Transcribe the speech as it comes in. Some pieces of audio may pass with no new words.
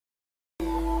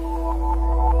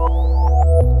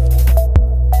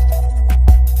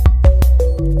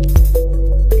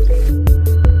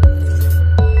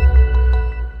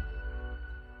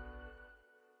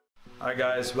Hi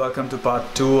guys, welcome to part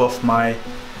 2 of my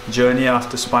journey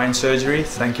after spine surgery.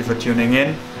 Thank you for tuning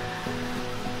in.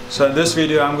 So in this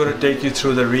video I'm going to take you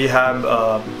through the rehab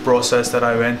process that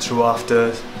I went through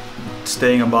after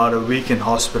staying about a week in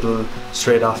hospital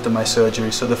straight after my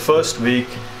surgery. So the first week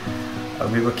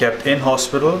we were kept in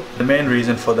hospital. The main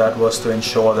reason for that was to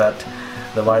ensure that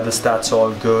the vital stats are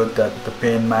all good, that the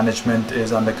pain management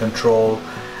is under control,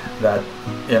 that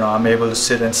I'm able to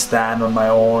sit and stand on my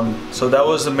own. So that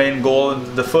was the main goal.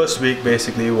 The first week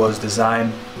basically was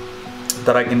designed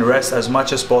that I can rest as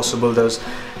much as possible. There was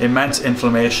immense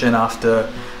inflammation after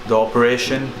the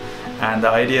operation, and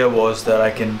the idea was that I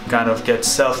can kind of get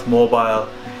self-mobile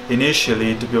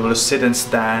initially to be able to sit and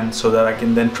stand, so that I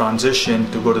can then transition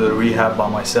to go to the rehab by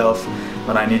myself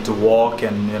when I need to walk,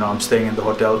 and I'm staying in the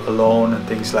hotel alone and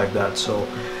things like that. So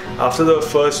after the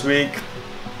first week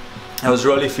I was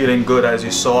really feeling good. As you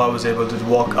saw, I was able to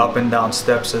walk up and down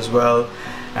steps as well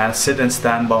and sit and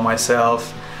stand by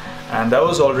myself, and that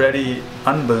was already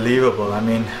unbelievable. I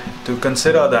mean, to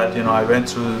consider that I went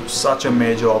through such a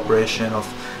major operation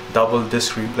of double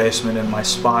disc replacement in my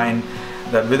spine,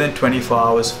 that within 24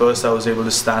 hours first I was able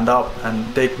to stand up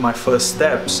and take my first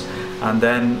steps, and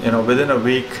then within a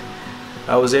week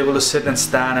I was able to sit and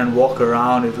stand and walk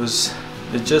around.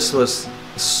 It just was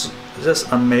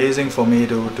just amazing for me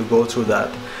to go through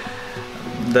that.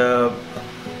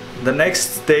 The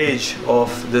next stage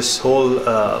of this whole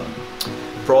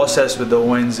process with the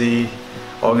ONZ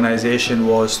organization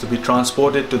was to be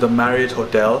transported to the Marriott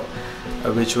Hotel,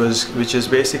 which is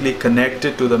basically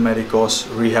connected to the Medicos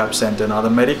rehab center. Now the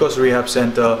Medicos rehab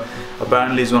center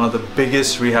apparently is one of the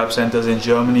biggest rehab centers in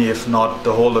Germany, if not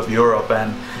the whole of Europe.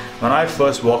 And when I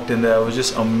first walked in there, I was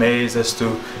just amazed as to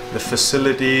the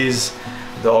facilities,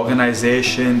 the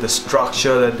organization, the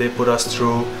structure that they put us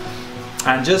through,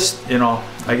 and just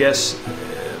I guess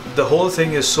the whole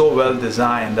thing is so well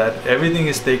designed that everything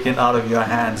is taken out of your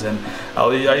hands. And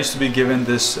I used to be given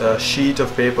this sheet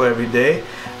of paper every day,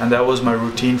 and that was my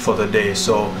routine for the day.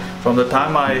 So from the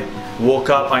time I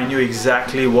woke up, I knew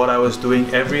exactly what I was doing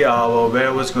every hour, where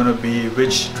I was going to be,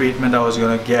 which treatment I was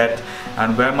going to get,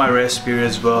 and where my rest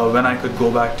periods were, when I could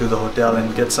go back to the hotel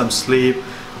and get some sleep.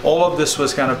 All of this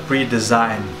was kind of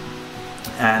pre-designed,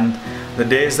 and the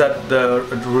days that the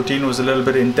routine was a little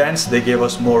bit intense, they gave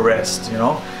us more rest,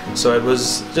 so it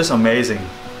was just amazing.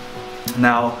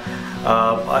 Now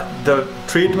the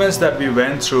treatments that we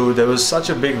went through, there was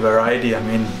such a big variety. I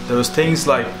mean, there was things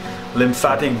like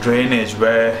lymphatic drainage,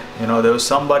 where there was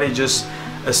somebody just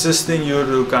assisting you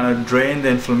to kind of drain the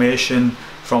inflammation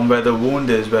from where the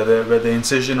wound is, where the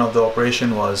incision of the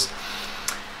operation was.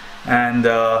 And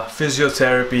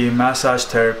physiotherapy, massage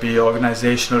therapy,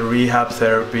 organizational rehab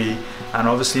therapy, and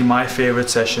obviously my favorite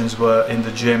sessions were in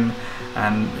the gym,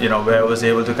 and where I was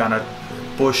able to kind of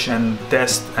push and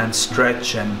test and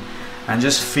stretch and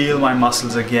just feel my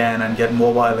muscles again and get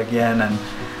mobile again,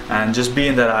 and just be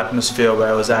in that atmosphere where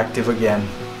I was active again.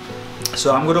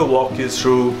 So I'm going to walk you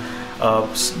through a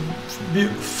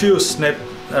few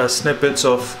snippets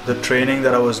of the training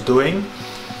that I was doing.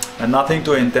 And nothing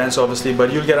too intense obviously,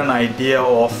 but you'll get an idea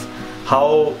of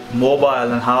how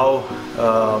mobile and how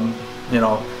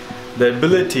the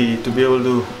ability to be able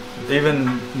to even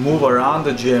move around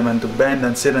the gym and to bend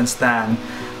and sit and stand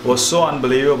was so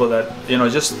unbelievable that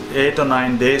just 8 or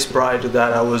 9 days prior to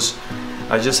that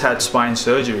I just had spine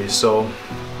surgery. So,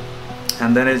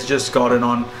 and then it's just gotten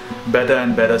on better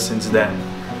and better since then.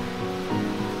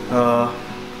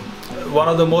 One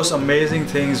of the most amazing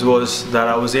things was that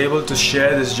I was able to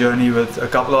share this journey with a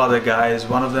couple of other guys.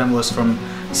 One of them was from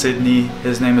Sydney,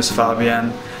 his name is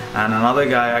Fabian, and another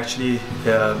guy actually,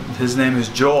 his name is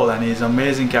Joel, and he's an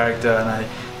amazing character,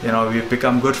 and we've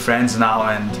become good friends now,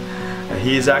 and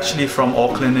he's actually from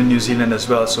Auckland in New Zealand as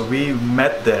well. So we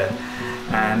met there,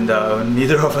 and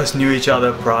neither of us knew each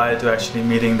other prior to actually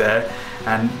meeting there,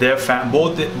 and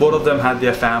both of them had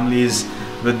their families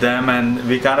with them, and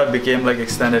we kind of became like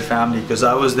extended family because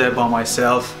I was there by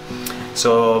myself.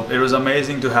 So it was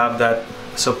amazing to have that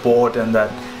support and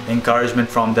that encouragement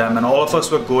from them, and all of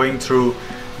us were going through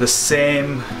the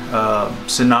same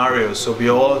scenarios. So we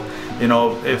all,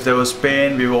 if there was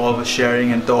pain, we were all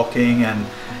sharing and talking, and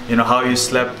how you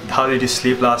slept, how did you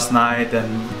sleep last night, and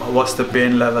what's the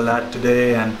pain level at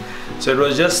today. And so it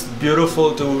was just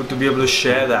beautiful to be able to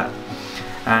share that.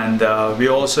 And we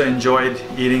also enjoyed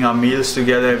eating our meals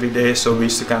together every day, so we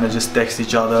used to kind of just text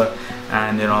each other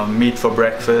and meet for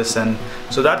breakfast. And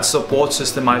so that support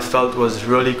system I felt was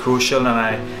really crucial, and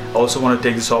I also want to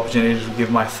take this opportunity to give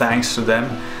my thanks to them.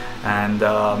 And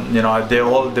they're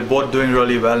both doing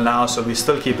really well now, so we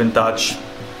still keep in touch.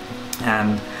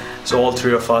 And So all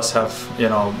three of us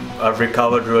have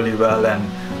recovered really well, and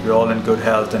we're all in good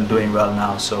health and doing well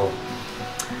now. So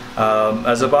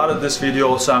as a part of this video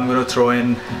also, I'm going to throw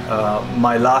in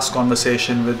my last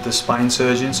conversation with the spine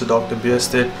surgeon, so Dr.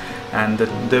 Bierstedt, and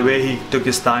the way he took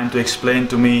his time to explain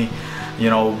to me,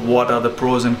 what are the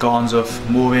pros and cons of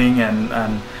moving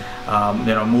and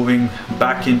moving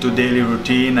back into daily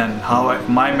routine, and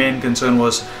my main concern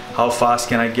was how fast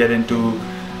can I get into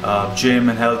gym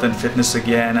and health and fitness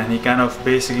again. And he kind of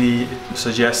basically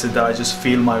suggested that I just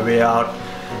feel my way out.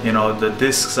 The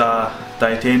discs are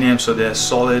titanium, so they're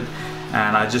solid,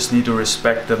 and I just need to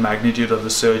respect the magnitude of the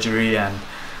surgery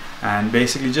and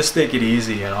basically just take it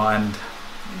easy,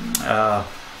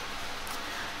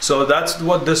 so that's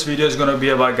what this video is going to be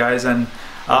about, guys. And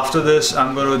after this,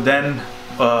 I'm going to then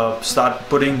start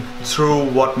putting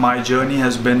through what my journey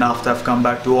has been after I've come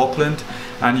back to Auckland,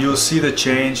 and you'll see the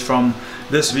change from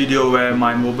this video where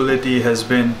my mobility has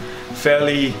been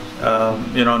fairly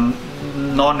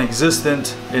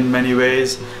non-existent in many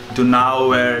ways, to now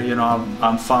where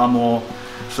I'm far more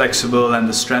flexible and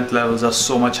the strength levels are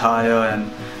so much higher,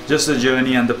 and just the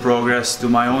journey and the progress to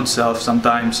my own self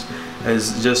sometimes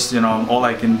is just all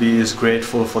I can be is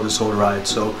grateful for this whole ride.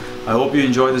 So I hope you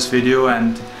enjoy this video,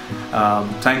 and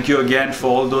thank you again for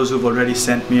all those who've already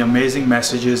sent me amazing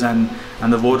messages and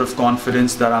the vote of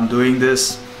confidence that I'm doing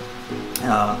this,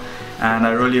 and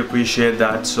I really appreciate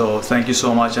that. So thank you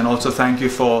so much, and also thank you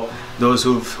for those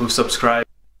who've subscribed.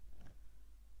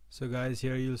 So guys,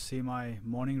 here you'll see my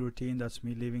morning routine. That's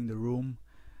me leaving the room.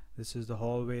 This is the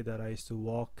hallway that I used to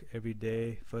walk every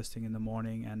day first thing in the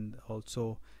morning, and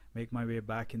also make my way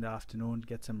back in the afternoon,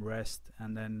 get some rest,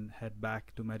 and then head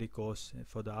back to Medicos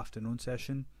for the afternoon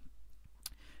session.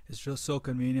 It's just so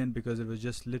convenient because it was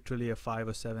just literally a 5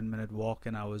 or 7 minute walk,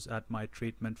 and I was at my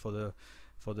treatment for the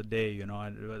day,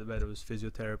 whether it was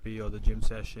physiotherapy or the gym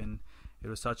session. It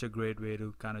was such a great way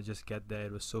to kind of just get there.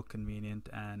 It was so convenient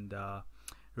and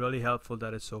really helpful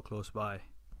that it's so close by.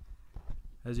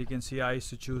 As you can see, I used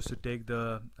to choose to take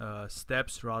the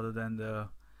steps rather than the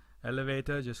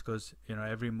elevator, just because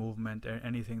every movement,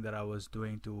 anything that I was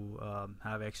doing to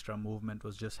have extra movement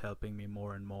was just helping me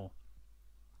more and more.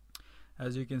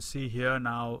 As you can see here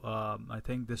now, I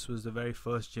think this was the very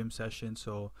first gym session,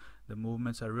 so the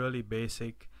movements are really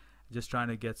basic, just trying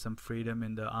to get some freedom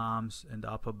in the arms and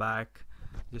the upper back,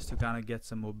 just to kind of get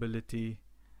some mobility,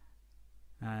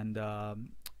 and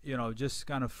just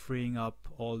kind of freeing up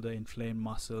all the inflamed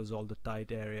muscles, all the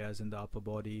tight areas in the upper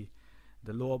body.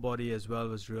 The lower body as well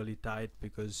was really tight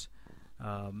because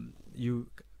you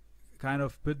kind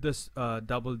of with this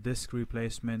double disc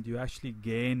replacement, you actually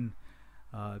gain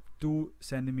 2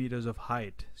 centimeters of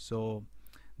height. So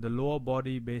the lower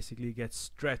body basically gets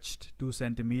stretched 2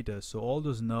 centimeters. So all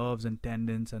those nerves and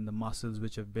tendons and the muscles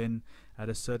which have been at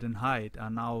a certain height are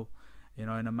now, in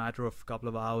a matter of a couple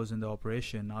of hours in the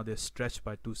operation, now they're stretched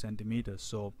by 2 centimeters.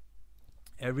 So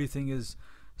everything is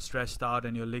stretched out,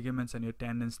 and your ligaments and your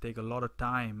tendons take a lot of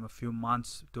time, a few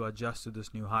months, to adjust to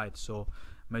this new height. So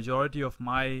majority of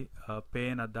my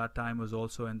pain at that time was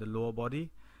also in the lower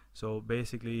body. So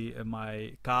basically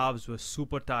my calves were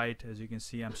super tight. As you can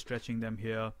see, I'm stretching them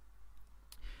here,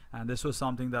 and this was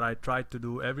something that I tried to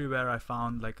do everywhere I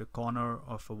found like a corner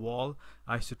of a wall.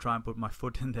 I used to try and put my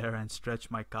foot in there and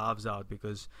stretch my calves out,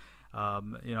 because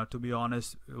to be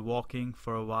honest, walking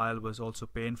for a while was also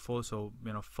painful. So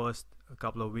first a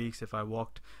couple of weeks, if I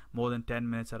walked more than 10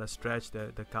 minutes at a stretch,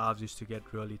 the calves used to get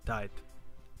really tight.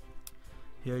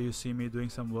 Here you see me doing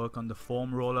some work on the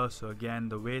foam roller. So again,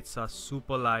 the weights are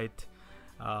super light,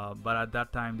 but at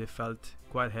that time they felt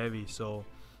quite heavy. So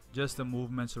just the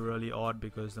movements were really odd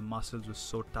because the muscles were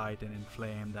so tight and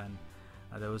inflamed, and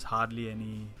there was hardly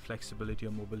any flexibility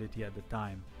or mobility at the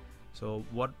time. So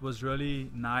what was really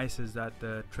nice is that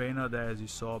the trainer there, as you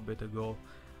saw a bit ago,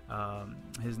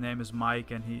 his name is Mike,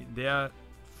 and they're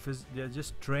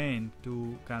just trained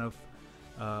to kind of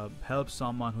help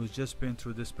someone who's just been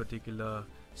through this particular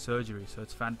surgery. So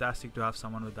it's fantastic to have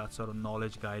someone with that sort of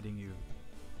knowledge guiding you.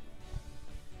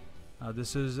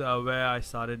 This is where I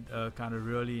started kind of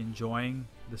really enjoying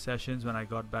the sessions when I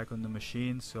got back on the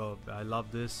machine. So I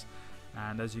love this.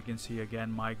 And as you can see,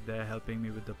 again, Mike there helping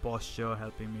me with the posture,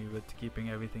 helping me with keeping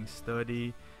everything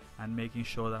sturdy, and making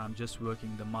sure that I'm just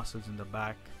working the muscles in the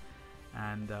back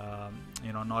and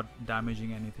not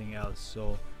damaging anything else.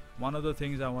 So one of the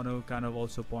things I want to kind of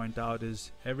also point out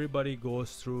is everybody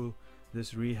goes through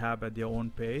this rehab at their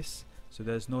own pace. So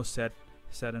there's no set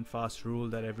and fast rule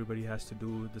that everybody has to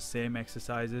do the same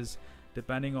exercises.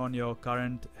 Depending on your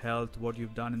current health, what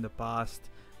you've done in the past,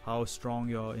 how strong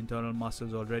your internal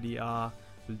muscles already are,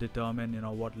 will determine, you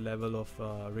know, what level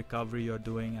of recovery you're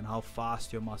doing and how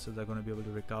fast your muscles are going to be able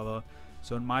to recover.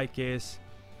 So in my case,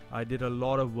 I did a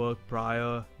lot of work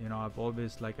prior. You know, I've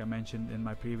always, like I mentioned in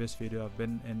my previous video, I've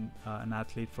been an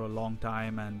athlete for a long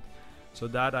time, and so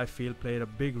that I feel played a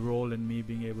big role in me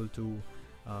being able to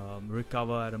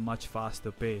recover at a much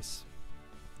faster pace.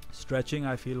 Stretching,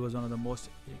 I feel, was one of the most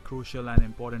crucial and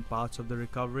important parts of the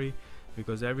recovery,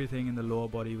 because everything in the lower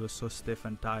body was so stiff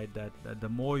and tight that the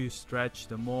more you stretch,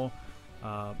 the more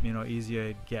you know, easier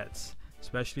it gets,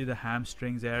 especially the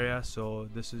hamstrings area. So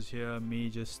this is here me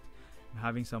just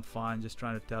having some fun, just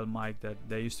trying to tell Mike that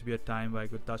there used to be a time where I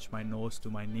could touch my nose to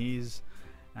my knees,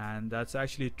 and that's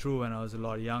actually true when I was a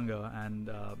lot younger. And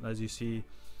as you see,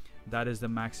 that is the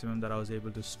maximum that I was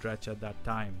able to stretch at that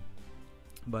time,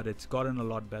 but it's gotten a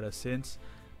lot better since.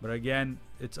 But again,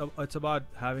 it's about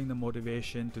having the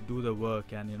motivation to do the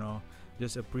work, and, you know,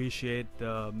 just appreciate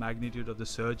the magnitude of the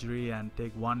surgery and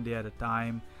take one day at a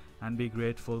time and be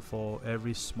grateful for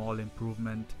every small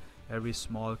improvement, every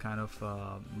small kind of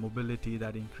mobility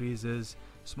that increases.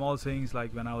 Small things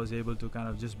like when I was able to kind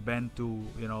of just bend to,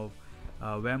 you know,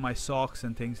 wear my socks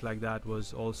and things like that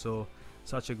was also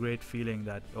such a great feeling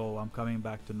that, oh, I'm coming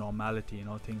back to normality, you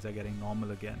know, things are getting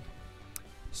normal again.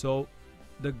 So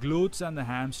the glutes and the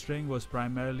hamstring was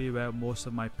primarily where most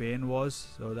of my pain was.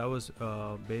 So that was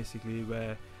basically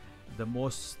where the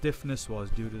most stiffness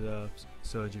was due to the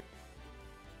surgery.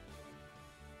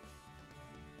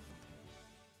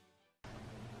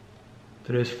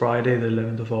 Today is Friday, the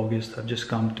 11th of August. I've just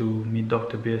come to meet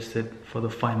Dr. Bierstedt for the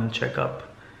final checkup.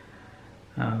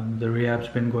 The rehab's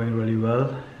been going really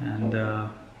well, and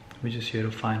we're just here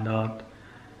to find out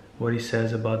what he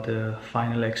says about the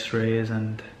final x-rays,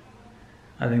 and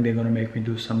I think they're going to make me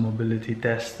do some mobility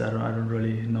tests that I don't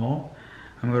really know.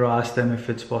 I'm going to ask them if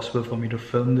it's possible for me to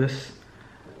film this,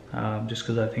 just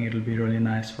because I think it'll be really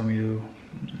nice for me to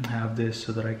have this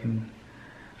so that I can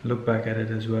look back at it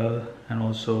as well, and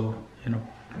also, you know,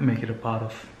 make it a part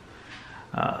of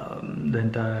the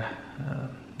entire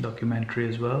documentary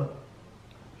as well.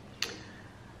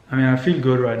 I mean, I feel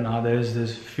good right now. There's a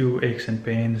few aches and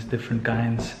pains, different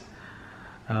kinds,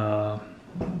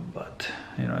 but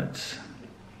you know, it's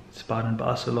part and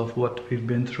parcel of what we've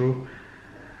been through.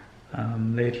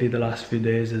 Lately, the last few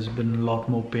days, there's been a lot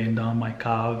more pain down my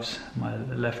calves, my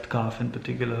left calf in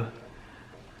particular,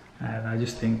 and I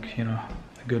just think, you know,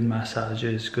 good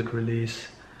massages, good release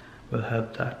will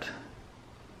help that.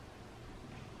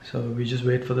 So we just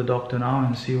wait for the doctor now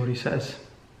and see what he says.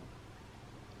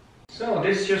 So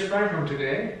this is your spine from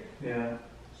today. Yeah.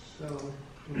 So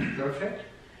it's perfect.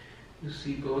 You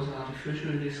see both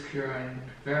artificial discs here in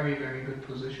very, very good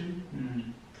position.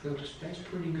 Feel the space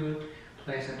pretty good.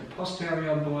 Place at the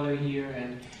posterior border here,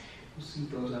 and you see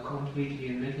both are completely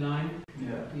in midline.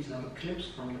 Yeah. These are the clips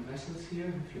from the vessels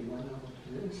here, if you wonder what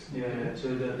it is. Yeah,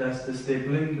 so that's the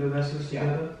stapling the vessels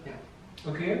together? Yeah.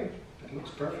 Okay, that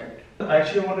looks perfect.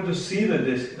 Actually, I wanted to see the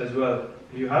disc as well.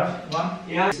 You have one?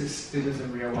 Yeah, this is a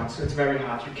real one, so it's very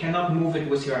hard. You cannot move it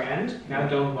with your hand. Now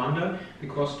don't wonder,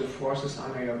 because the forces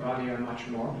under your body are much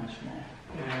more.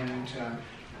 And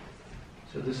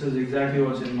so this is exactly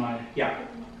what's in my... Yeah.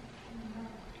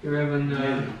 You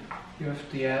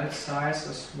have the L size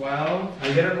as well.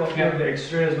 I get a copy of the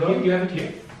X-ray as well? You have it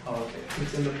here. Oh, okay.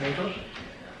 It's in the paper.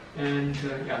 And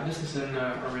yeah, this is an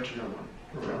original one.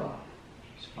 Oh,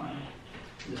 it's fine.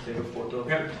 Just take a photo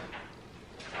of it.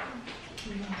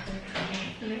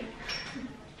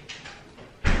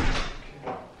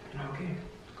 Okay,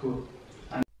 cool.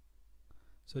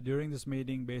 So during this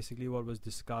meeting, basically what was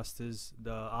discussed is the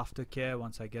aftercare.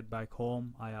 Once I get back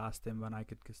home, I asked him when I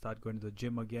could start going to the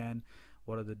gym again,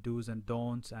 what are the do's and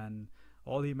don'ts, and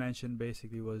all he mentioned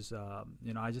basically was,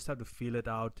 you know, I just have to feel it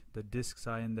out. The discs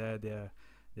are in there,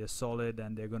 they're solid,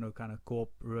 and they're going to kind of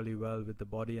cope really well with the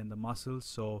body and the muscles.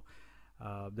 So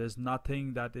there's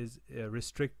nothing that is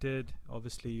restricted.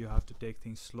 Obviously, you have to take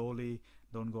things slowly.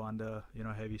 Don't go under, you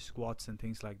know, heavy squats and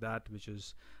things like that, which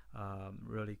is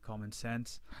really common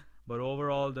sense. But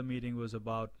overall, the meeting was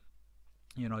about,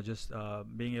 you know, just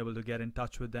being able to get in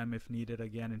touch with them if needed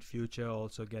again in future.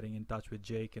 Also getting in touch with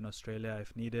Jake in Australia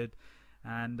if needed,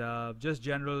 and just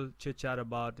general chit chat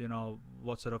about, you know,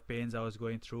 what sort of pains I was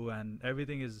going through, and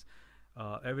everything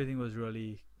was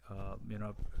really you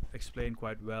know, explained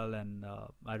quite well, and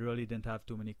I really didn't have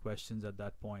too many questions at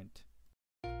that point.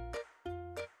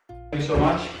 Thank you so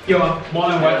much. You're more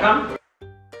than welcome.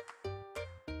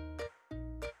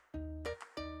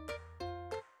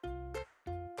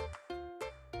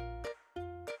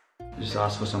 Just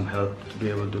ask for some help to be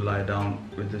able to lie down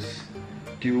with this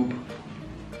tube.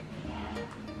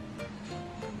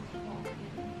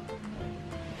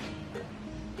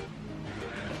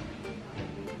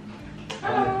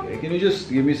 can you just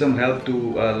give me some help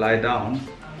to lie down?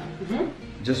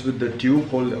 Just with the tube,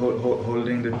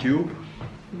 holding the tube.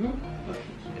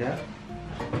 Yeah.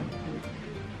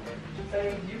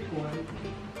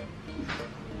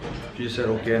 She said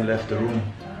okay and left the room.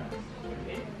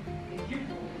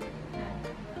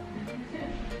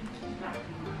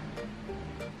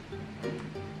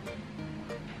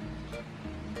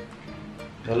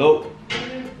 Hello?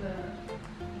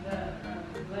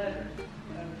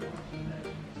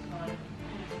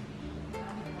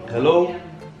 Hello?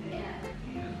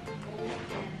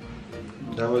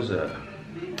 That was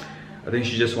I think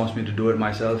she just wants me to do it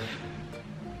myself.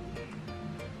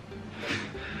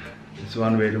 It's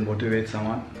one way to motivate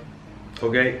someone.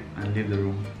 Okay, I'll leave the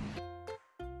room.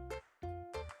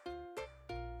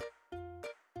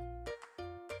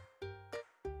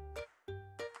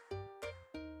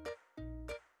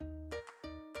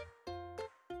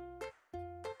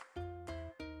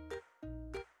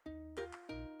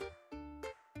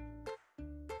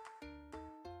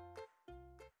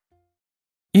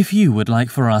 If you would like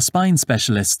for our spine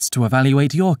specialists to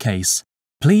evaluate your case,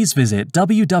 please visit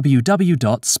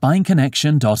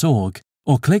www.spineconnection.org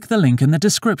or click the link in the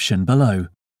description below.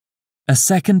 A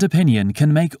second opinion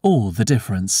can make all the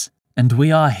difference, and we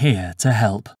are here to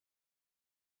help.